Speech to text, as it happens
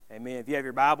Amen. If you have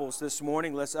your Bibles this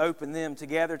morning, let's open them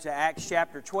together to Acts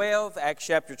chapter 12. Acts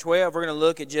chapter 12, we're going to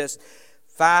look at just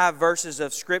 5 verses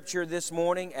of Scripture this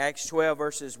morning. Acts 12,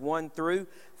 verses 1 through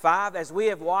 5. As we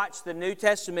have watched the New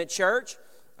Testament church,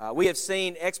 we have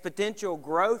seen exponential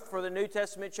growth for the New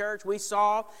Testament church. We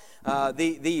saw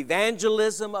the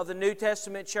evangelism of the New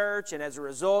Testament church, and as a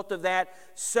result of that,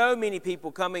 so many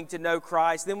people coming to know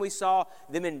Christ. Then we saw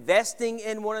them investing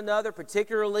in one another,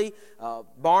 particularly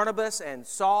Barnabas and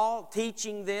Saul,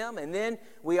 teaching them. And then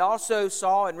we also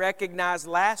saw and recognized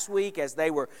last week as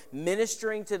they were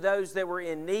ministering to those that were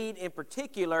in need. In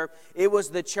particular, it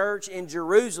was the church in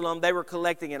Jerusalem they were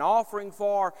collecting an offering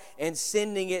for and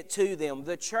sending it to them.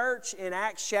 The church in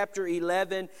Acts chapter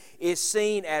 11 is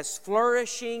seen as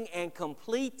flourishing and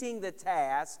completing the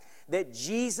task that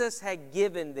Jesus had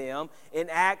given them in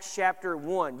Acts chapter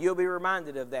 1. You'll be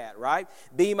reminded of that, right?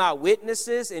 Be my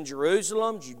witnesses in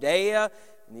Jerusalem, Judea,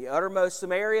 and the uttermost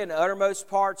Samaria, and the uttermost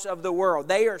parts of the world.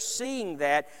 They are seeing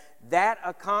that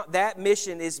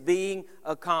mission is being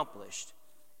accomplished.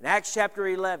 In Acts chapter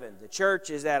 11, the church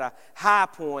is at a high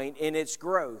point in its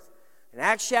growth. In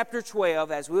Acts chapter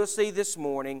 12, as we'll see this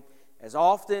morning, as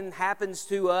often happens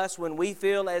to us when we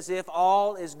feel as if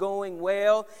all is going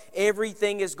well,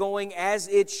 everything is going as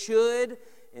it should,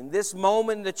 in this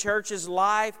moment in the church's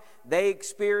life, they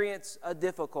experience a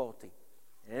difficulty.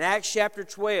 And in Acts chapter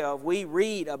 12, we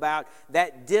read about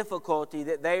that difficulty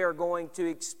that they are going to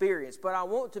experience. But I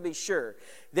want to be sure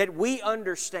that we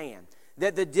understand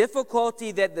that the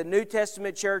difficulty that the New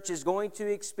Testament church is going to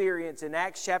experience in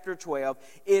Acts chapter 12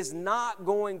 is not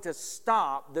going to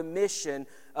stop the mission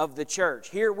of the church.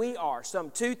 Here we are, some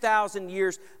 2,000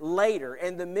 years later,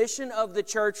 and the mission of the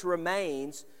church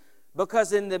remains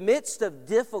because in the midst of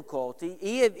difficulty,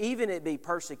 even it be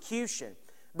persecution,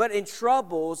 but in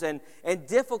troubles and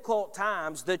difficult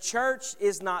times, the church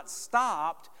is not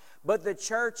stopped, but the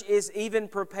church is even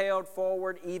propelled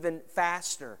forward even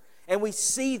faster. And we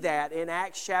see that in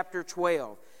Acts chapter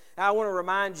 12. Now, I want to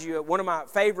remind you of one of my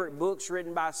favorite books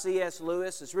written by C.S.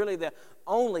 Lewis. It's really the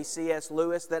only C.S.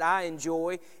 Lewis that I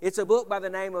enjoy. It's a book by the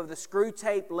name of The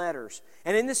Screwtape Letters.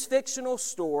 And in this fictional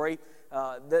story,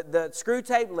 the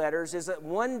Screwtape Letters is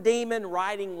one demon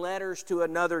writing letters to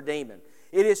another demon.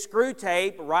 It is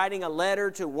Screwtape writing a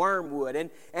letter to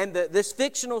Wormwood. And this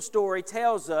fictional story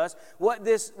tells us what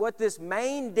this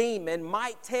main demon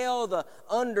might tell the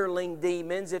underling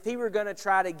demons if he were going to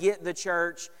try to get the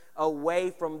church away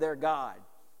from their God.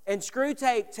 And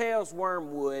Screwtape tells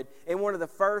Wormwood in one of the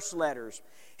first letters,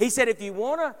 he said, if you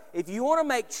want to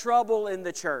make trouble in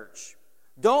the church,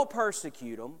 don't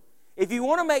persecute them. If you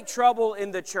want to make trouble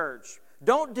in the church,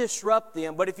 don't disrupt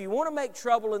them, but if you want to make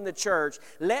trouble in the church,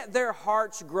 let their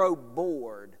hearts grow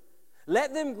bored.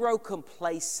 Let them grow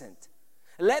complacent.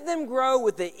 Let them grow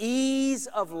with the ease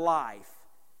of life.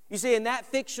 You see, in that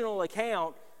fictional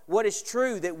account, what is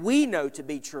true that we know to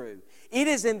be true, it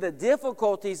is in the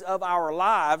difficulties of our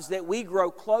lives that we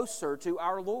grow closer to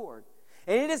our Lord.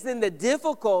 And it is in the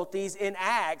difficulties in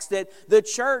Acts that the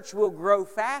church will grow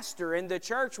faster and the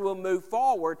church will move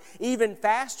forward even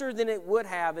faster than it would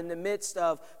have in the midst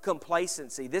of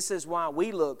complacency. This is why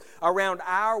we look around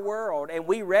our world and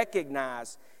we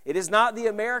recognize it is not the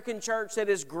American church that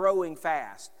is growing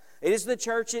fast. It is the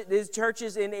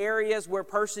churches in areas where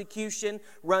persecution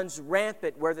runs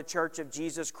rampant, where the church of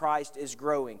Jesus Christ is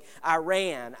growing.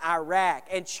 Iran, Iraq,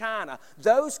 and China,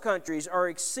 those countries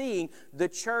are seeing the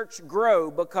church grow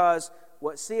because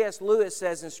what C.S. Lewis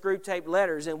says in Screwtape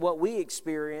Letters and what we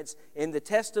experience in the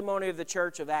testimony of the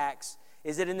church of Acts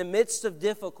is that in the midst of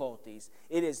difficulties,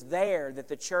 it is there that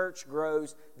the church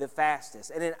grows the fastest.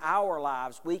 And in our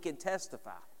lives, we can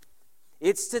testify.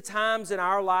 It's the times in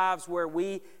our lives where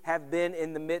we have been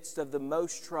in the midst of the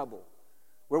most trouble,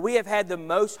 where we have had the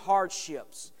most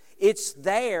hardships. It's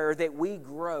there that we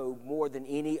grow more than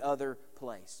any other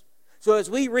place. So as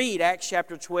we read Acts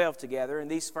chapter 12 together in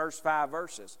these first 5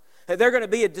 verses, they're going to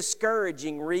be a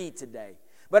discouraging read today.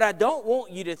 But I don't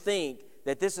want you to think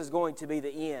that this is going to be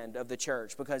the end of the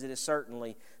church, because it is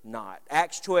certainly not.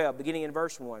 Acts 12, beginning in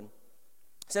verse 1,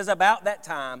 says, about that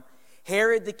time,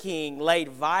 Herod the king laid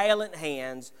violent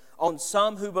hands on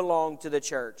some who belonged to the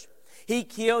church. He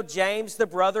killed James, the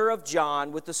brother of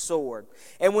John, with the sword.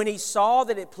 And when he saw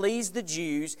that it pleased the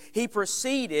Jews, he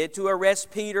proceeded to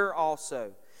arrest Peter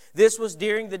also. This was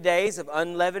during the days of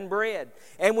unleavened bread.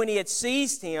 And when he had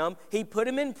seized him, he put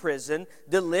him in prison,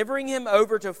 delivering him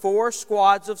over to 4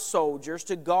 squads of soldiers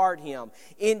to guard him,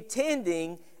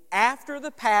 intending after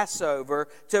the Passover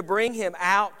to bring him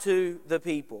out to the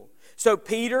people. So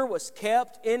Peter was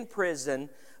kept in prison,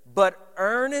 but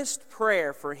earnest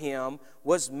prayer for him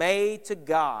was made to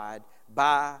God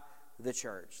by the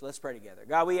church. Let's pray together.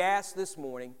 God, we ask this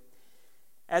morning,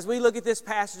 as we look at this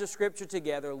passage of Scripture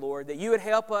together, Lord, that you would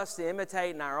help us to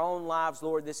imitate in our own lives,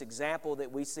 Lord, this example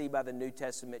that we see by the New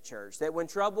Testament church. That when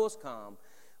troubles come,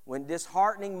 when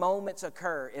disheartening moments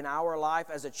occur in our life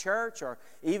as a church or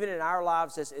even in our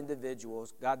lives as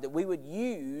individuals, God, that we would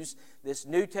use this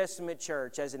New Testament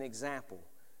church as an example.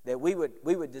 That we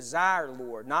would desire,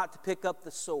 Lord, not to pick up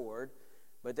the sword,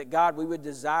 but that, God, we would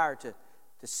desire to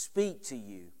speak to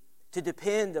you, to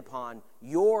depend upon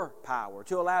your power,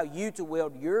 to allow you to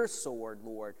wield your sword,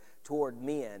 Lord, toward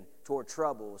men, toward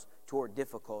troubles, toward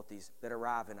difficulties that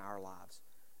arrive in our lives.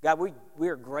 God, we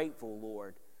are grateful,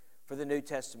 Lord, for the New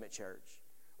Testament church.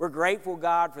 We're grateful,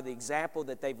 God, for the example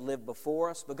that they've lived before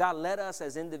us. But God, let us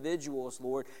as individuals,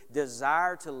 Lord,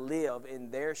 desire to live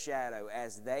in their shadow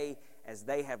as they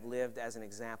have lived as an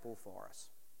example for us.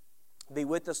 Be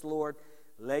with us, Lord.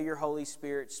 Let your Holy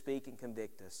Spirit speak and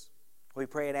convict us. We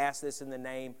pray and ask this in the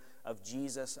name of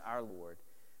Jesus our Lord.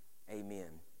 Amen.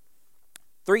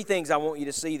 3 things I want you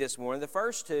to see this morning. The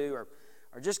first 2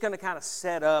 are just going to kind of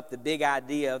set up the big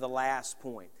idea of the last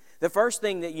point. The first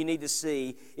thing that you need to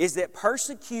see is that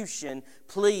persecution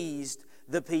pleased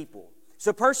the people.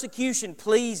 So persecution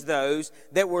pleased those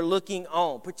that were looking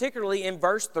on. Particularly in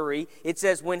verse 3, it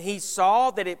says, when he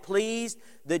saw that it pleased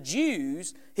the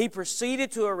Jews, he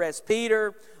proceeded to arrest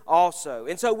Peter also.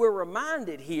 And so we're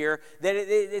reminded here that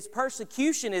its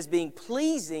persecution is being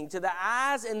pleasing to the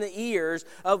eyes and the ears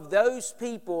of those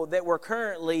people that were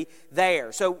currently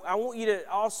there. So I want you to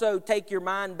also take your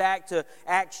mind back to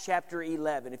Acts chapter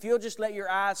 11. If you'll just let your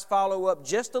eyes follow up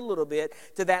just a little bit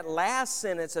to that last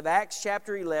sentence of Acts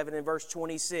chapter 11 and verse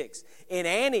 26. In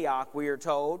Antioch, we are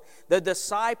told, the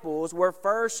disciples were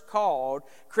first called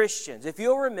Christians. If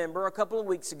you'll remember, a couple of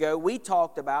weeks ago, we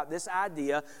talked about this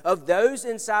idea of those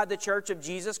inside the Church of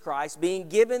Jesus Christ being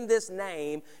given this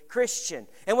name Christian.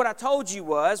 And what I told you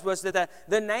was that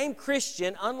the name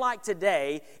Christian, unlike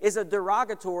today, is a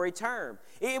derogatory term.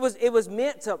 It was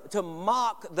meant to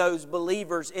mock those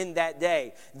believers in that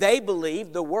day. They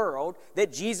believed, the world,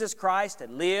 that Jesus Christ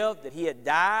had lived, that he had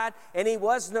died, and he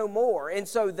was no more. And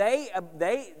so they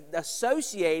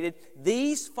associated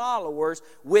these followers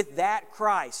with that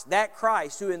Christ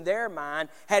who in their mind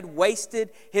had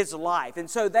wasted his life. And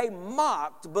so they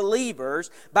mocked believers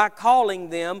by calling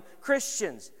them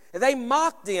Christians. They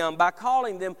mocked them by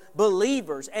calling them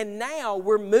believers. And now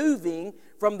we're moving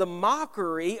from the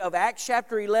mockery of Acts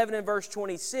chapter 11 and verse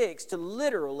 26 to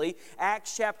literally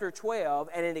Acts chapter 12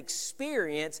 and an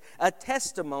experience, a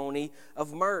testimony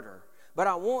of murder. But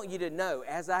I want you to know,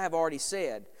 as I have already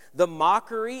said, the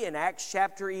mockery in Acts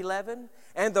chapter 11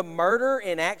 and the murder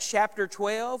in Acts chapter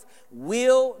 12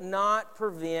 will not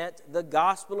prevent the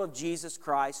gospel of Jesus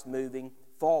Christ moving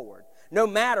forward. No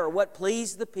matter what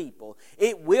pleased the people,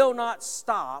 it will not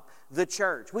stop the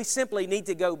church. We simply need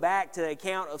to go back to the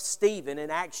account of Stephen in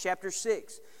Acts chapter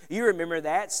 6. You remember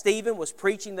that. Stephen was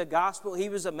preaching the gospel. He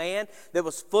was a man that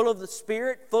was full of the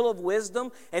Spirit, full of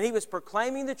wisdom, and he was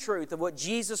proclaiming the truth of what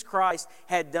Jesus Christ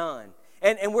had done.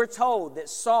 And we're told that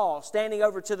Saul, standing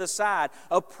over to the side,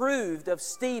 approved of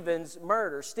Stephen's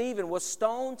murder. Stephen was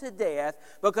stoned to death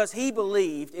because he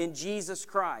believed in Jesus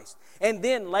Christ. And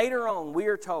then later on, we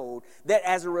are told that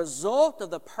as a result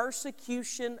of the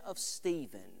persecution of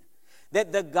Stephen,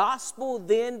 that the gospel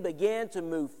then began to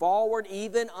move forward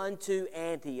even unto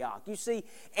Antioch. You see,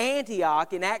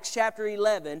 Antioch in Acts chapter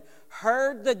 11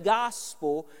 heard the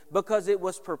gospel because it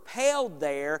was propelled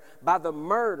there by the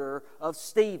murder of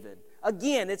Stephen.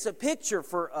 Again, it's a picture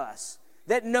for us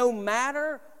that no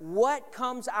matter what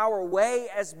comes our way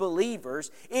as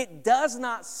believers, it does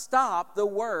not stop the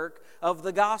work of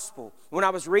the gospel. When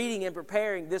I was reading and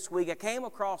preparing this week, I came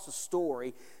across a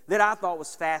story that I thought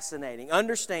was fascinating.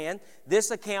 Understand,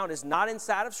 this account is not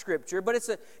inside of Scripture, but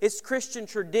it's Christian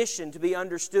tradition to be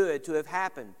understood to have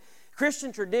happened.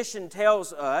 Christian tradition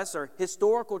tells us, or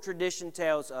historical tradition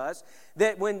tells us,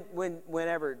 that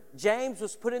whenever James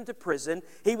was put into prison,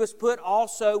 he was put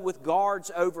also with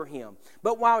guards over him.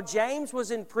 But while James was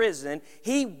in prison,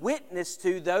 he witnessed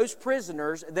to those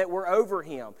prisoners that were over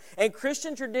him. And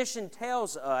Christian tradition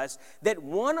tells us that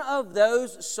one of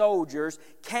those soldiers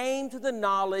came to the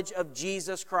knowledge of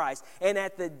Jesus Christ. And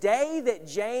at the day that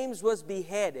James was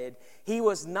beheaded, he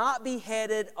was not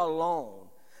beheaded alone.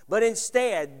 But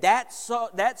instead, that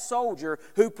soldier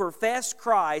who professed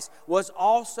Christ was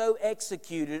also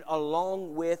executed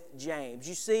along with James.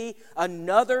 You see,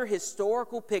 another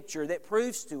historical picture that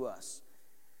proves to us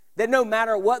That no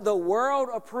matter what the world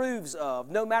approves of,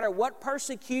 no matter what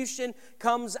persecution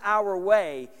comes our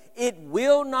way, it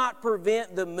will not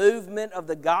prevent the movement of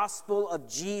the gospel of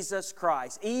Jesus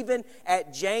Christ. Even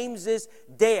at James's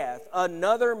death,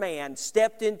 another man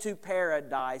stepped into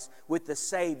paradise with the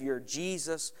Savior,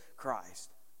 Jesus Christ.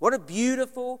 What a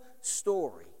beautiful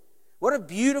story. What a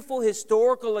beautiful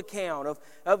historical account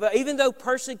of even though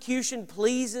persecution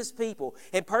pleases people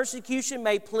and persecution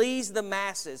may please the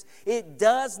masses, it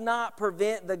does not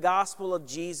prevent the gospel of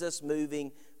Jesus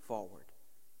moving forward.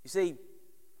 You see,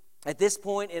 at this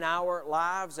point in our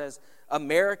lives as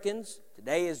Americans,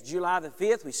 today is July the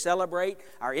 5th, we celebrate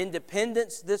our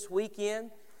independence this weekend.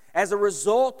 As a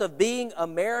result of being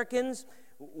Americans,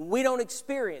 we don't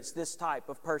experience this type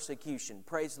of persecution,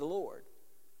 praise the Lord.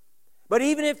 But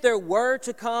even if there were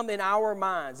to come in our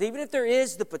minds, even if there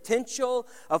is the potential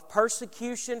of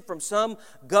persecution from some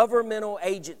governmental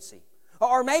agency,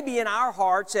 or maybe in our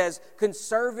hearts as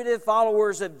conservative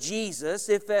followers of Jesus,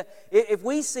 if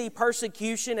we see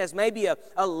persecution as maybe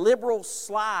a liberal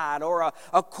slide or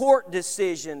a court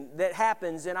decision that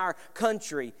happens in our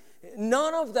country,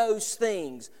 none of those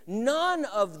things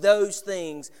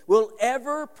will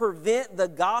ever prevent the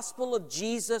gospel of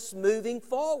Jesus moving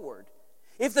forward.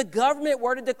 If the government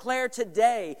were to declare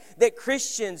today that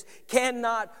Christians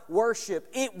cannot worship,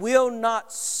 it will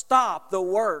not stop the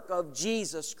work of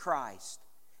Jesus Christ.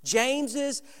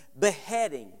 James's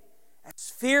beheading,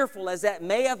 as fearful as that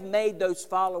may have made those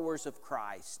followers of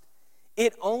Christ,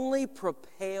 it only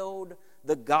propelled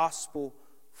the gospel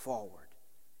forward.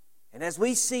 And as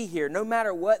we see here, no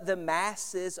matter what the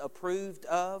masses approved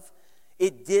of,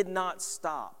 it did not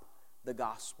stop the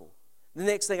gospel. The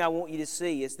next thing I want you to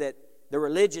see is that the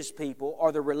religious people,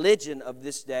 or the religion of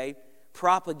this day,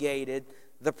 propagated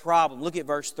the problem. Look at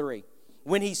verse 3.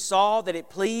 When he saw that it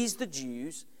pleased the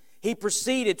Jews, he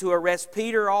proceeded to arrest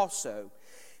Peter also.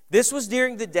 This was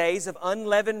during the days of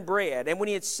unleavened bread. And when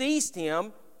he had seized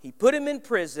him, he put him in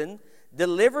prison,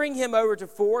 delivering him over to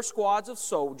 4 squads of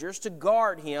soldiers to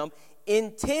guard him,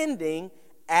 intending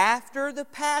after the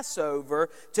Passover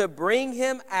to bring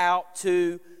him out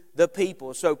to the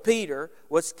people. So Peter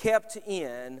was kept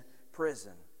in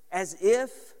prison, as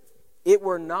if it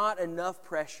were not enough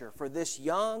pressure for this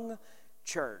young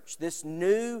church, this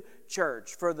new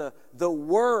church, for the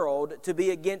world to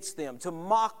be against them, to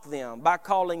mock them by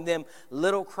calling them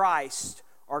little Christ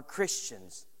or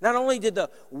Christians. Not only did the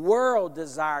world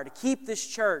desire to keep this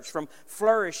church from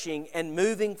flourishing and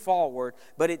moving forward,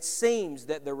 but it seems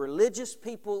that the religious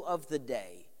people of the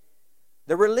day,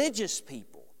 the religious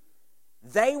people,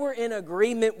 they were in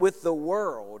agreement with the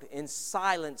world in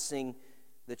silencing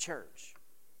the church.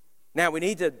 Now we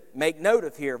need to make note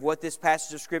of here of what this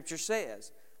passage of Scripture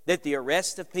says. That the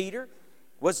arrest of Peter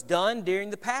was done during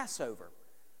the Passover.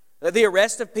 The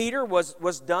arrest of Peter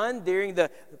was done during the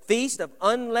Feast of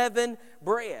Unleavened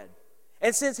Bread.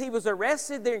 And since he was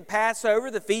arrested during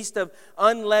Passover, the Feast of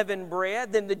Unleavened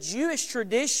Bread, then the Jewish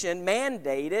tradition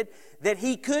mandated that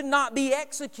he could not be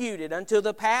executed until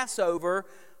the Passover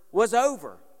was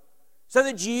over. So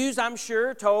the Jews, I'm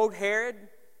sure, told Herod,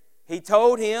 he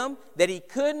told him that he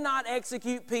could not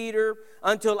execute Peter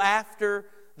until after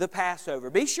the Passover.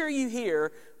 Be sure you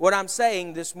hear what I'm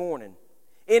saying this morning.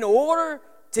 In order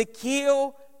to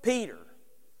kill Peter,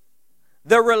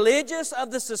 the religious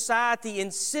of the society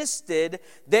insisted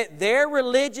that their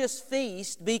religious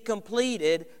feast be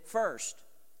completed first.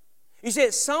 You see,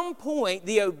 at some point,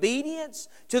 the obedience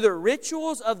to the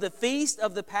rituals of the feast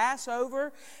of the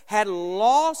Passover had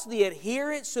lost the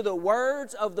adherence to the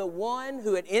words of the one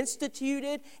who had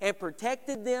instituted and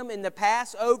protected them in the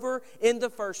Passover in the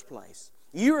first place.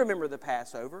 You remember the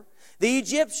Passover. The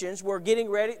Egyptians were getting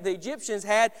ready. The Egyptians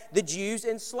had the Jews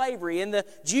in slavery, and the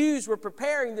Jews were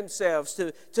preparing themselves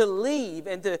to leave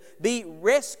and to be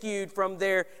rescued from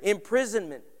their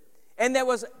imprisonment. And there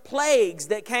was plagues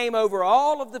that came over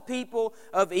all of the people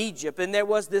of Egypt. And there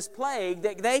was this plague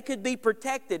that they could be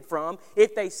protected from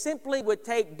if they simply would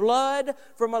take blood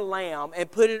from a lamb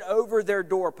and put it over their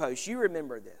doorpost. You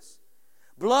remember this.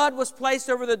 Blood was placed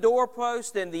over the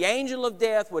doorpost, and the angel of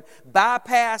death would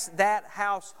bypass that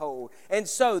household. And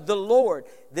so the Lord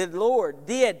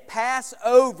did pass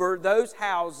over those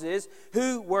houses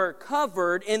who were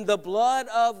covered in the blood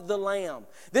of the Lamb.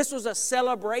 This was a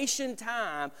celebration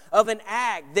time of an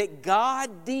act that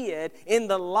God did in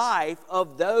the life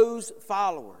of those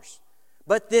followers.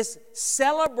 But this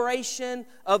celebration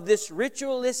of this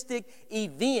ritualistic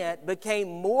event became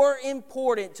more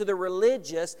important to the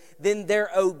religious than their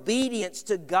obedience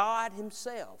to God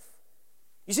Himself.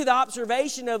 You see, the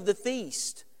observation of the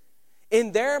feast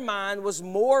in their mind was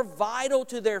more vital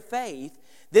to their faith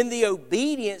than the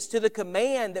obedience to the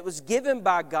command that was given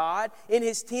by God in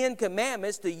His 10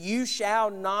 Commandments to "you shall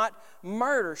not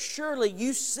murder." Surely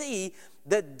you see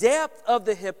the depth of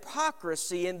the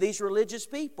hypocrisy in these religious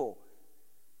people.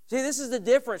 See, this is the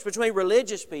difference between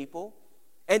religious people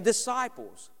and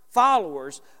disciples,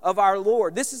 followers of our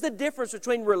Lord. This is the difference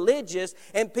between religious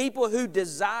and people who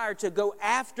desire to go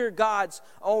after God's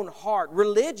own heart.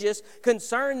 Religious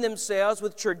concern themselves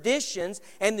with traditions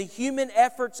and the human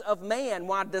efforts of man,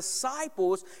 while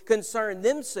disciples concern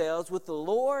themselves with the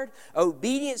Lord,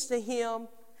 obedience to Him,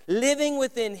 living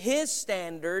within His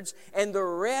standards, and the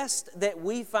rest that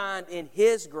we find in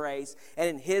His grace and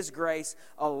in His grace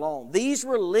alone. These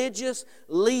religious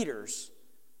leaders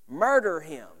murder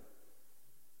Him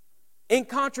in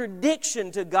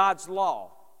contradiction to God's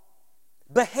law,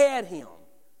 behead Him.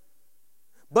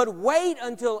 But wait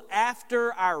until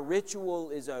after our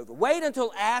ritual is over. Wait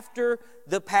until after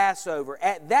the Passover.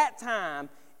 At that time,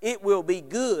 it will be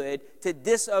good to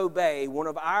disobey one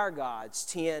of our God's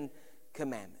 10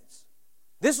 Commandments.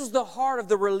 This was the heart of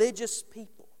the religious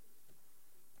people.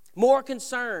 More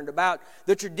concerned about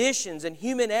the traditions and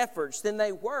human efforts than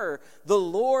they were the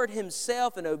Lord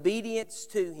Himself and obedience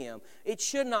to Him. It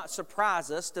should not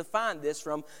surprise us to find this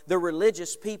from the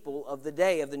religious people of the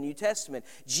day of the New Testament.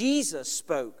 Jesus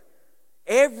spoke.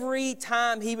 Every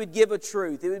time He would give a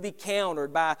truth, it would be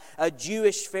countered by a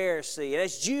Jewish Pharisee. And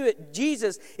as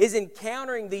Jesus is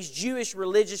encountering these Jewish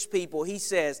religious people, He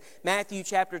says, Matthew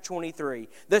chapter 23,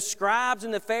 "The scribes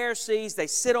and the Pharisees, they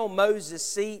sit on Moses'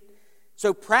 seat.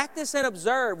 So practice and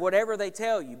observe whatever they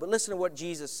tell you." But listen to what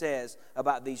Jesus says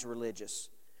about these religious.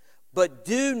 "But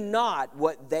do not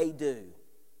what they do.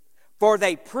 For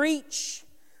they preach,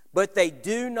 but they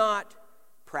do not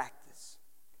practice."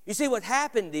 You see, what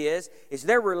happened is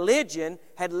their religion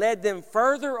had led them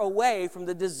further away from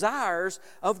the desires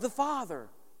of the Father.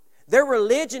 Their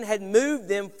religion had moved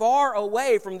them far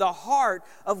away from the heart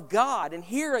of God. And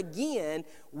here again,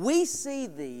 we see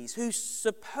these who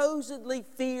supposedly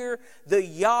fear the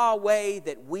Yahweh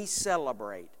that we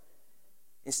celebrate.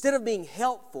 Instead of being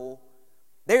helpful,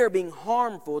 they are being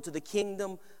harmful to the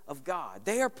kingdom of God.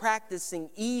 They are practicing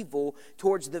evil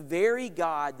towards the very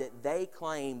God that they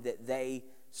claim that they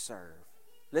serve.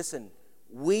 Listen,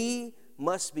 we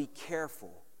must be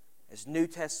careful as New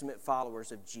Testament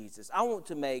followers of Jesus. I want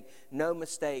to make no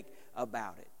mistake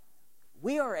about it.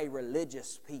 We are a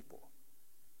religious people.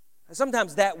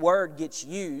 Sometimes that word gets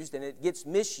used and it gets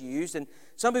misused, and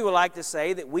some people like to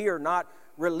say that we are not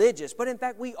religious, but in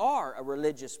fact we are a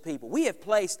religious people. We have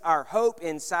placed our hope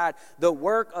inside the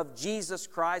work of Jesus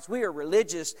Christ. We are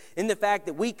religious in the fact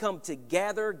that we come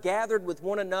together, gathered with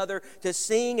one another to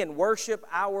sing and worship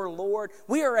our Lord.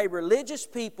 We are a religious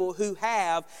people who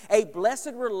have a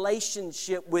blessed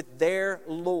relationship with their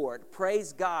Lord.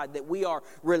 Praise God that we are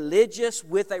religious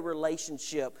with a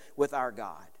relationship with our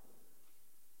God.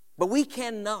 But we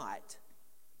cannot,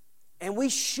 and we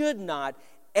should not,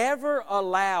 ever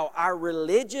allow our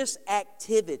religious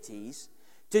activities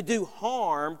to do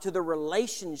harm to the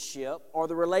relationship or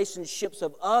the relationships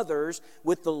of others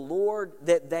with the Lord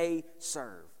that they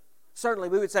serve. Certainly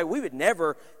we would say we would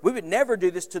never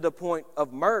do this to the point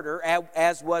of murder,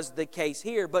 as was the case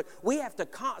here, but we have to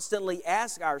constantly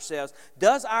ask ourselves,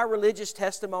 does our religious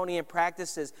testimony and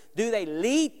practices, do they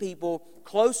lead people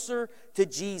closer to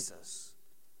Jesus?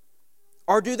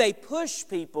 Or do they push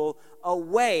people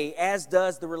away, as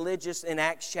does the religious in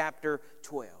Acts chapter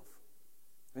 12?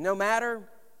 No matter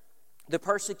the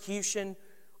persecution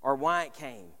or why it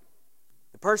came.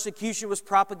 The persecution was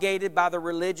propagated by the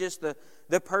religious.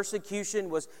 The persecution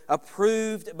was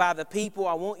approved by the people.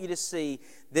 I want you to see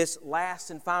this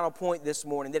last and final point this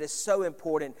morning that is so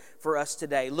important for us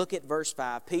today. Look at verse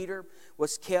 5. Peter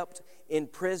was kept in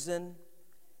prison,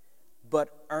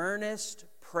 but earnest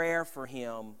prayer for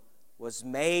him was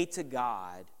made to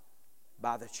God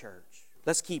by the church.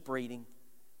 Let's keep reading.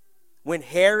 When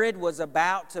Herod was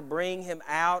about to bring him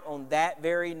out on that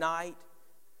very night,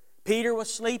 Peter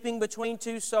was sleeping between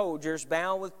two soldiers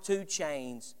bound with two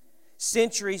chains.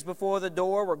 Sentries before the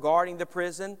door were guarding the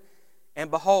prison, and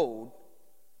behold,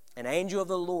 an angel of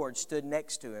the Lord stood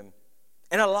next to him,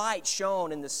 and a light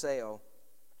shone in the cell.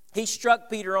 He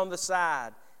struck Peter on the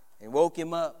side and woke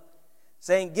him up,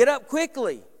 saying, "Get up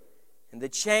quickly." And the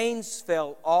chains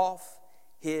fell off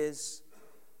his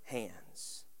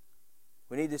hands.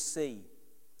 We need to see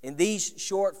in these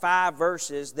short 5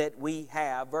 verses that we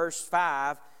have, verse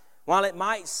 5, while it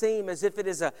might seem as if it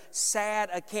is a sad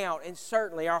account, and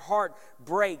certainly our heart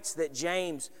breaks that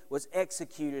James was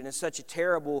executed in such a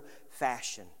terrible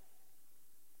fashion.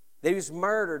 That he was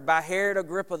murdered by Herod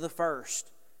Agrippa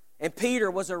I And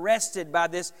Peter was arrested by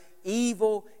this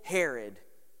evil Herod.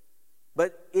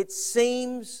 But it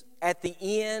seems at the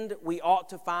end we ought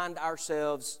to find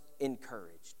ourselves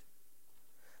encouraged.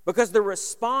 Because the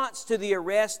response to the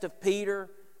arrest of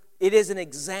Peter, it is an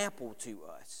example to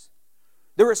us.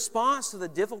 The response to the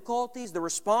difficulties, the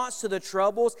response to the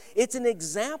troubles, it's an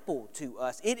example to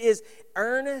us. It is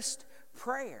earnest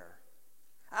prayer.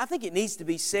 I think it needs to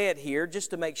be said here, just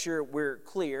to make sure we're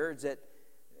clear, is that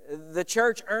the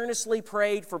church earnestly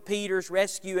prayed for Peter's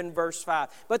rescue in verse 5.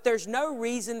 But there's no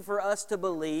reason for us to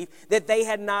believe that they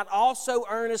had not also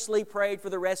earnestly prayed for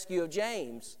the rescue of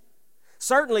James.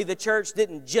 Certainly the church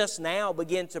didn't just now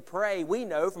begin to pray. We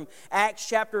know from Acts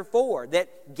chapter 4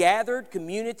 that gathered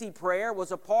community prayer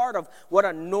was a part of what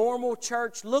a normal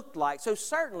church looked like. So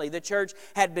certainly the church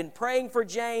had been praying for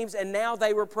James, and now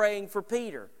they were praying for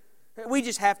Peter. We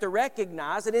just have to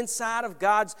recognize that inside of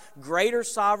God's greater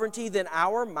sovereignty than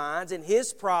our minds and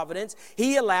His providence,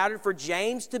 He allowed it for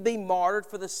James to be martyred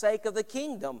for the sake of the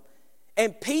kingdom.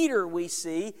 And Peter, we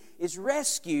see, is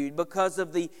rescued because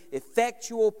of the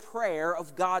effectual prayer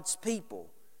of God's people.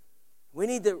 We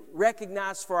need to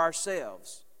recognize for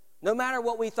ourselves, no matter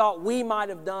what we thought we might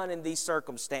have done in these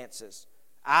circumstances.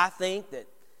 I think that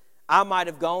I might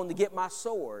have gone to get my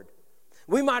sword.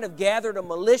 We might have gathered a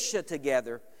militia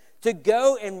together to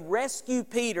go and rescue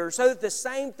Peter so that the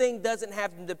same thing doesn't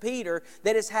happen to Peter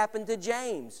that has happened to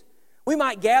James. We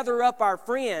might gather up our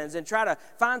friends and try to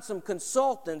find some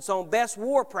consultants on best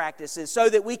war practices so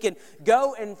that we can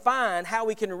go and find how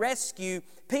we can rescue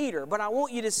Peter. But I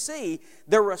want you to see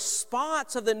the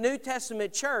response of the New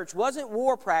Testament church wasn't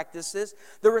war practices.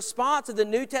 The response of the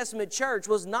New Testament church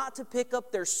was not to pick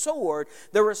up their sword.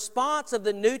 The response of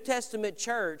the New Testament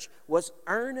church was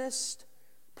earnest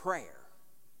prayer.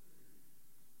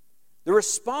 The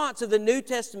response of the New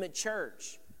Testament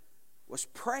church was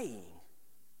praying.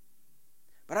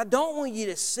 But I don't want you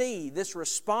to see this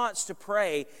response to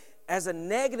pray as a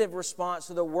negative response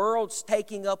to the world's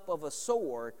taking up of a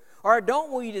sword. Or I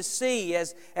don't want you to see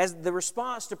as the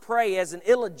response to pray as an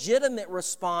illegitimate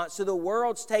response to the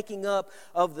world's taking up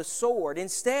of the sword.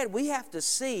 Instead, we have to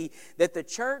see that the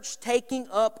church taking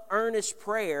up earnest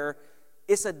prayer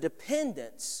is a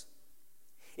dependence.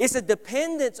 It's a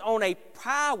dependence on a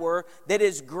power that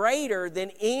is greater than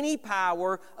any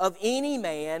power of any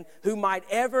man who might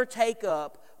ever take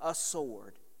up a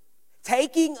sword.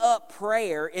 Taking up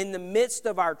prayer in the midst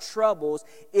of our troubles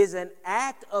is an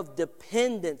act of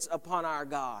dependence upon our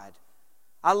God.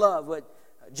 I love what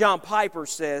John Piper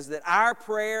says, that our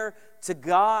prayer to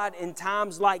God in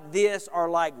times like this are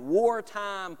like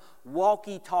wartime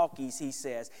walkie-talkies, he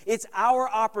says. It's our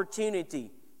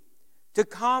opportunity to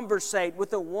conversate with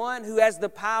the one who has the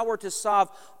power to solve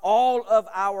all of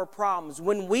our problems.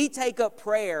 When we take up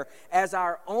prayer as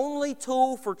our only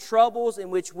tool for troubles in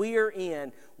which we are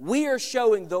in, we are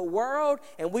showing the world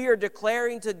and we are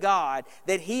declaring to God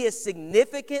that He is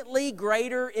significantly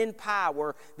greater in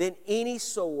power than any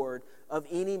sword of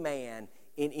any man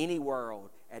in any world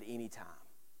at any time.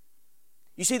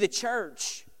 You see, the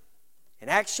church in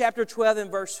Acts chapter 12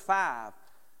 and verse 5,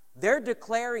 they're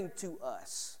declaring to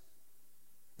us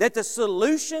that the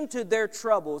solution to their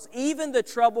troubles, even the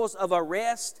troubles of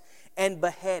arrest and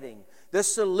beheading, the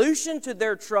solution to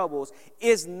their troubles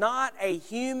is not a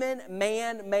human,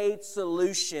 man-made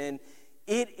solution.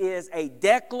 It is a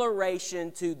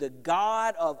declaration to the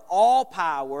God of all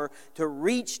power to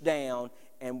reach down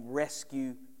and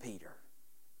rescue Peter.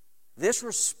 This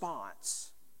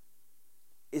response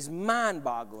is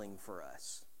mind-boggling for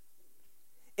us.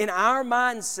 In our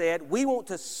mindset, we want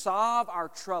to solve our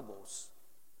troubles.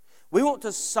 We want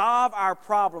to solve our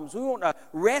problems. We want to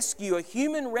rescue, a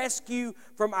human rescue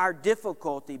from our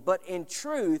difficulty. But in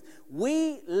truth,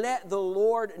 we let the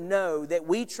Lord know that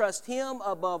we trust Him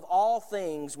above all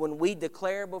things when we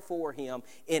declare before Him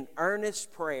in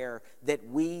earnest prayer that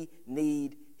we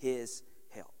need His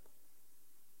help.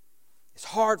 It's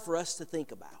hard for us to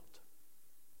think about.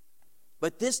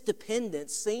 But this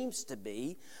dependence seems to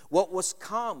be what was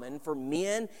common for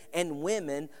men and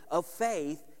women of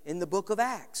faith in the book of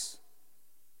Acts.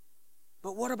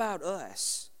 But what about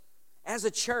us as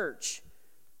a church,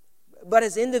 but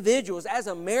as individuals, as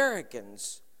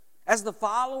Americans, as the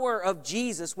follower of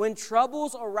Jesus, when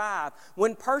troubles arrive,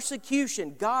 when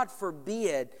persecution, God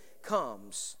forbid,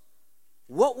 comes,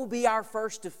 what will be our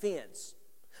first defense?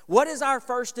 What is our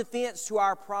first defense to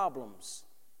our problems?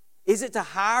 Is it to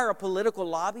hire a political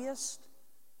lobbyist?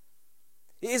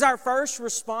 Is our first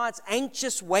response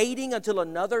anxious waiting until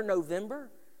another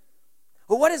November?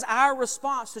 Well, what is our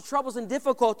response to troubles and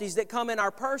difficulties that come in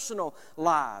our personal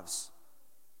lives?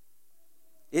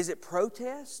 Is it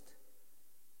protest?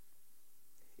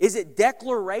 Is it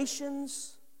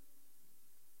declarations?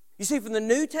 You see, from the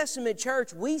New Testament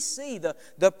church, we see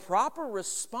the proper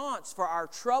response for our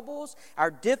troubles,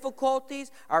 our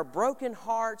difficulties, our broken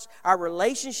hearts, our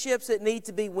relationships that need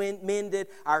to be mended,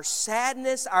 our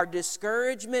sadness, our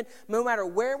discouragement. No matter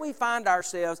where we find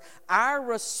ourselves, our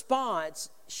response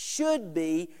should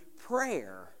be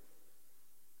prayer.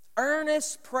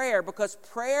 Earnest prayer, because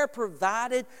prayer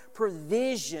provided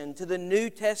provision to the New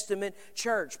Testament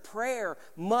church. Prayer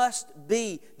must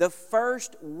be the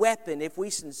first weapon if we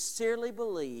sincerely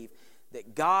believe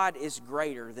that God is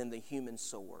greater than the human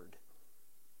sword.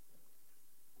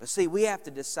 But see, we have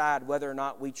to decide whether or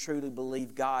not we truly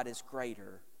believe God is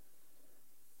greater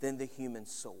than the human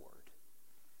sword.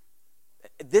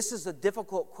 This is a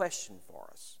difficult question for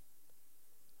us.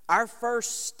 Our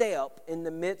first step in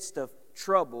the midst of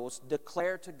troubles,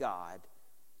 declare to God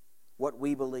what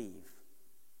we believe.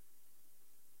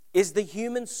 Is the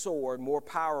human sword more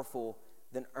powerful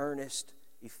than earnest,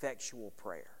 effectual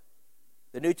prayer?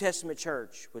 The New Testament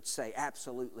church would say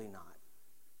absolutely not.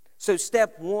 So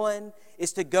step one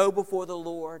is to go before the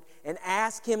Lord and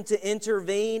ask Him to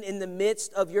intervene in the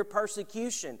midst of your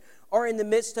persecution or in the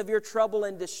midst of your trouble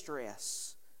and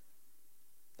distress.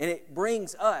 And it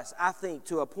brings us, I think,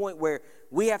 to a point where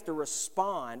we have to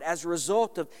respond as a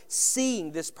result of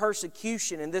seeing this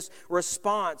persecution and this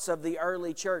response of the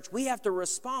early church. We have to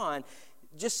respond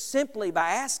just simply by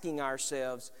asking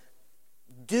ourselves,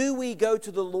 do we go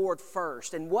to the Lord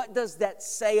first? And what does that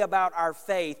say about our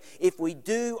faith if we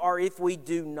do or if we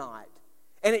do not?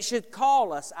 And it should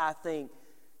call us, I think,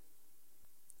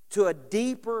 to a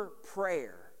deeper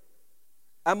prayer,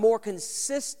 a more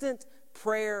consistent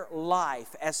prayer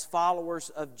life as followers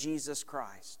of Jesus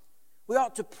Christ. We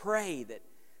ought to pray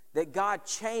that God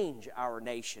change our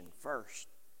nation first.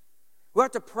 We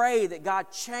ought to pray that God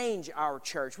change our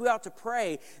church. We ought to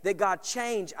pray that God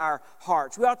change our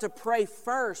hearts. We ought to pray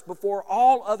first, before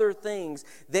all other things,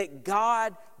 that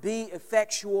God be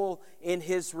effectual in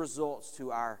His results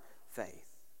to our faith.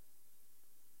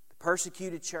 The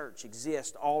persecuted church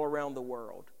exists all around the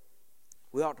world.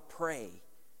 We ought to pray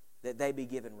that they be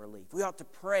given relief. We ought to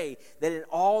pray that in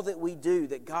all that we do,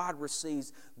 that God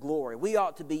receives glory. We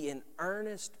ought to be in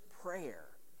earnest prayer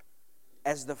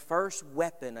as the first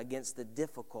weapon against the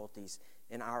difficulties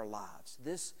in our lives.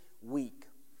 This week,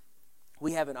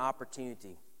 we have an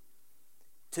opportunity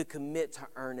to commit to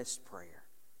earnest prayer.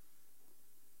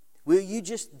 Will you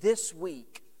just this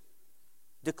week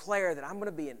declare that I'm going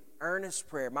to be in earnest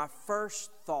prayer? My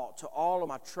first thought to all of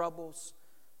my troubles,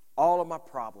 all of my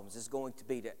problems is going to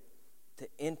be to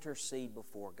intercede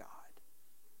before God.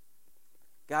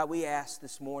 God, we ask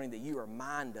this morning that you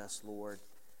remind us, Lord,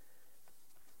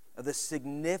 of the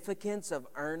significance of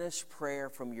earnest prayer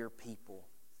from your people.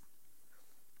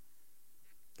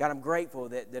 God, I'm grateful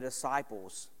that the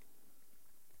disciples,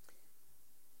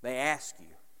 they ask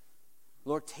you,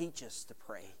 Lord, teach us to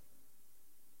pray.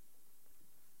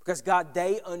 Because, God,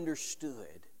 they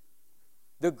understood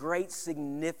the great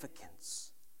significance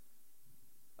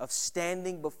of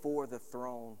standing before the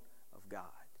throne of God.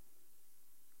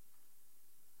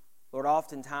 Lord,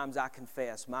 oftentimes I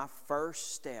confess my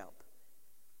first step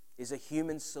is a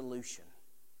human solution.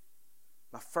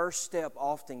 My first step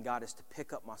often, God, is to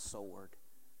pick up my sword.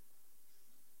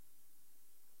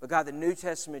 But God, the New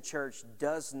Testament church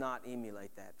does not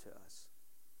emulate that to us.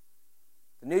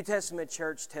 The New Testament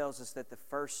church tells us that the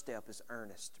first step is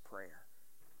earnest prayer.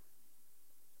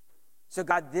 So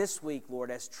God, this week,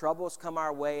 Lord, as troubles come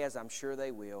our way, as I'm sure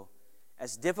they will,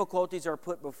 as difficulties are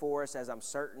put before us, as I'm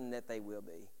certain that they will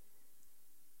be,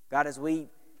 God, as we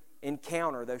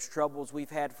encounter those troubles we've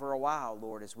had for a while,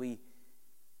 Lord, as we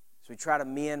try to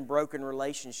mend broken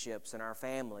relationships in our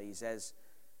families, as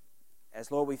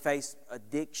Lord, we face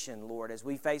addiction, Lord, as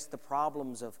we face the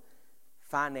problems of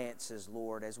finances,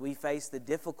 Lord, as we face the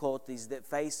difficulties that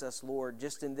face us, Lord,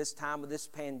 just in this time of this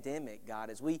pandemic, God,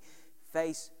 as we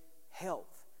face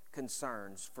health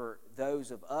concerns for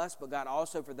those of us, but God,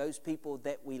 also for those people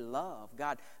that we love.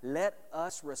 God, let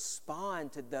us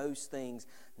respond to those things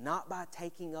not by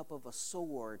taking up of a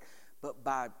sword, but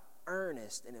by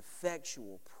earnest and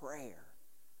effectual prayer.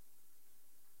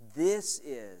 This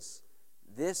is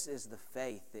the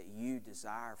faith that you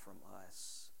desire from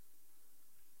us.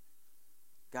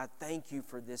 God, thank you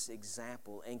for this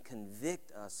example, and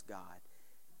convict us, God,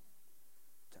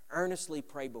 to earnestly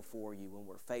pray before you when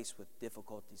we're faced with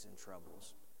difficulties and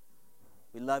troubles.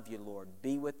 We love you, Lord.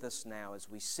 Be with us now as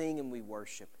we sing and we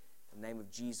worship. In the name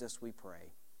of Jesus we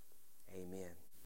pray. Amen.